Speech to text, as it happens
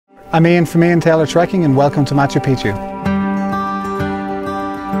I'm Ian from Ian Taylor Trekking and welcome to Machu Picchu.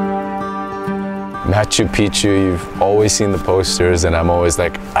 Machu Picchu, you've always seen the posters and I'm always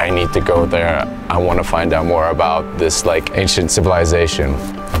like, I need to go there. I want to find out more about this ancient civilization.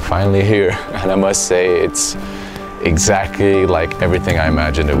 I'm finally here and I must say it's exactly like everything I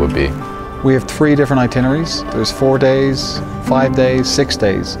imagined it would be. We have 3 different itineraries. There's 4 days, 5 days, 6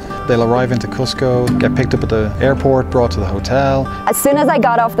 days. They'll arrive into Cusco, get picked up at the airport, brought to the hotel. As soon as I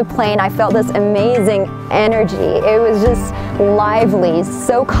got off the plane, I felt this amazing energy. It was just lively,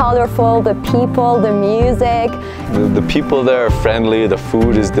 so colorful, the people, the music. The people there are friendly, the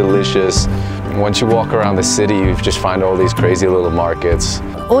food is delicious. Once you walk around the city, you just find all these crazy little markets.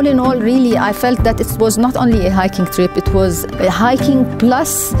 All in all, really, I felt that it was not only a hiking trip, it was a hiking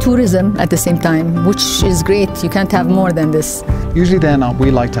plus tourism at the same time, which is great. You can't have more than this. Usually then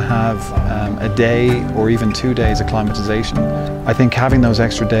we like to have a day or even 2 days acclimatization. I think having those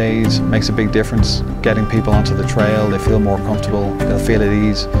extra days makes a big difference. Getting people onto the trail, they feel more comfortable, they'll feel at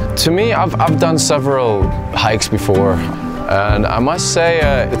ease. To me, I've done several hikes before. And I must say,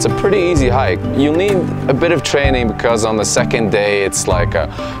 it's a pretty easy hike. You'll need a bit of training because on the second day, it's like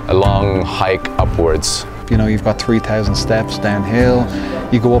a long hike upwards. You know, you've got 3,000 steps downhill.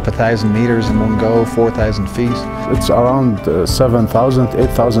 You go up 1,000 meters in one go, 4,000 feet. It's around 7,000,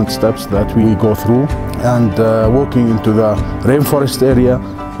 8,000 steps that we go through. And walking into the rainforest area,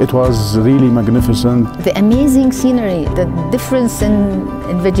 it was really magnificent. The amazing scenery, the difference in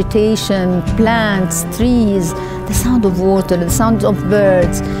vegetation, plants, trees, the sound of water, the sound of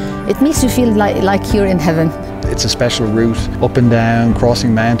birds. It makes you feel like you're in heaven. It's a special route, up and down,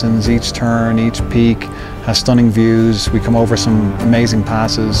 crossing mountains. Each turn, each peak has stunning views. We come over some amazing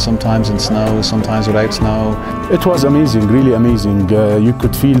passes, sometimes in snow, sometimes without snow. It was amazing, really amazing. You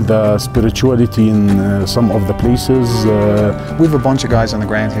could feel the spirituality in some of the places. We have a bunch of guys on the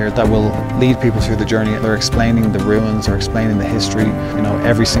ground here that will lead people through the journey. They're explaining the ruins, or explaining the history, you know,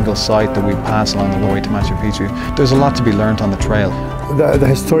 every single site that we pass along the way to Machu Picchu. There's a lot to be learned on the trail. The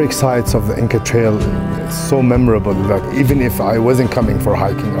historic sites of the Inca Trail is so memorable that even if I wasn't coming for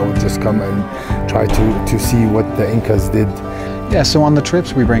hiking, I would just come and try to see what the Incas did. Yeah, so on the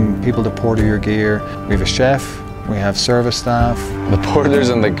trips we bring people to porter your gear. We have a chef, we have service staff. The porters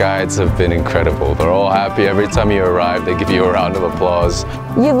and the guides have been incredible. They're all happy every time you arrive. They give you a round of applause.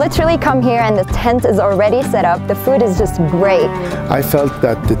 You literally come here and the tent is already set up. The food is just great. I felt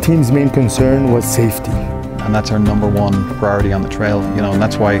that the team's main concern was safety. And that's our #1 priority on the trail, you know, and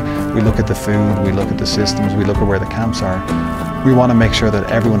that's why we look at the food, we look at the systems, we look at where the camps are. We want to make sure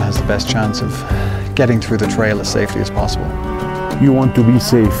that everyone has the best chance of getting through the trail as safely as possible. You want to be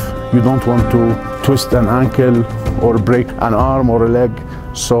safe. You don't want to twist an ankle or break an arm or a leg.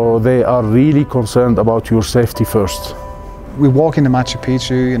 So they are really concerned about your safety first. We walk into Machu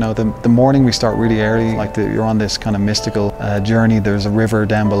Picchu, you know, the morning we start really early, you're on this kind of mystical journey. There's a river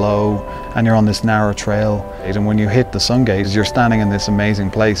down below and you're on this narrow trail. And when you hit the sun gates, you're standing in this amazing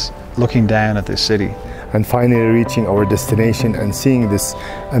place, looking down at this city. And finally reaching our destination and seeing this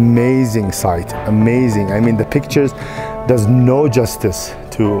amazing sight, amazing. I mean, the pictures does no justice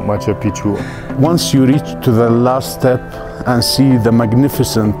to Machu Picchu. Once you reach to the last step and see the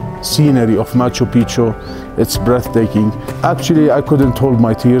magnificent scenery of Machu Picchu, it's breathtaking. Actually, I couldn't hold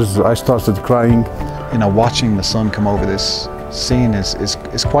my tears. I started crying. You know, watching the sun come over this scene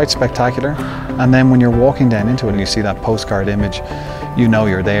is quite spectacular. And then when you're walking down into it and you see that postcard image, you know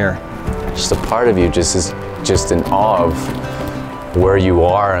you're there. Just a part of you is just in awe of where you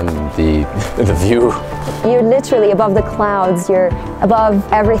are and the view. You're literally above the clouds, you're above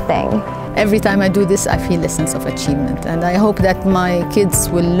everything. Every time I do this, I feel a sense of achievement, and I hope that my kids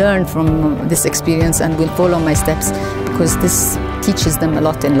will learn from this experience and will follow my steps, because this teaches them a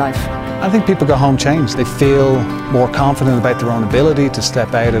lot in life. I think people go home changed. They feel more confident about their own ability to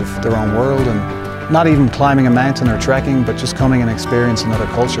step out of their own world, and not even climbing a mountain or trekking, but just coming and experiencing another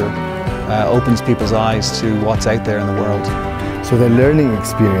culture opens people's eyes to what's out there in the world. So the learning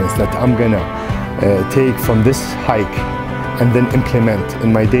experience that I'm gonna take from this hike and then implement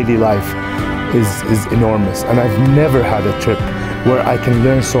in my daily life is enormous. And I've never had a trip where I can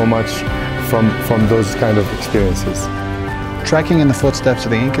learn so much from those kind of experiences. Trekking in the footsteps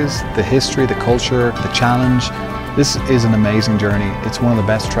of the Incas, the history, the culture, the challenge, this is an amazing journey. It's one of the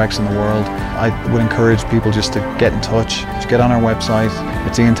best treks in the world. I would encourage people just to get in touch, just get on our website.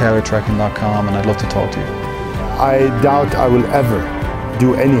 It's iantaylortrekking.com, and I'd love to talk to you. I doubt I will ever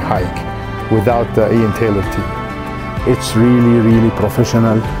do any hike without the Ian Taylor team. It's really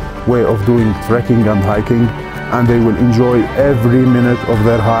professional way of doing trekking and hiking, and they will enjoy every minute of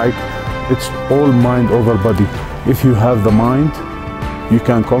their hike. It's all mind over body. If you have the mind, you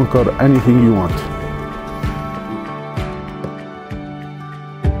can conquer anything you want.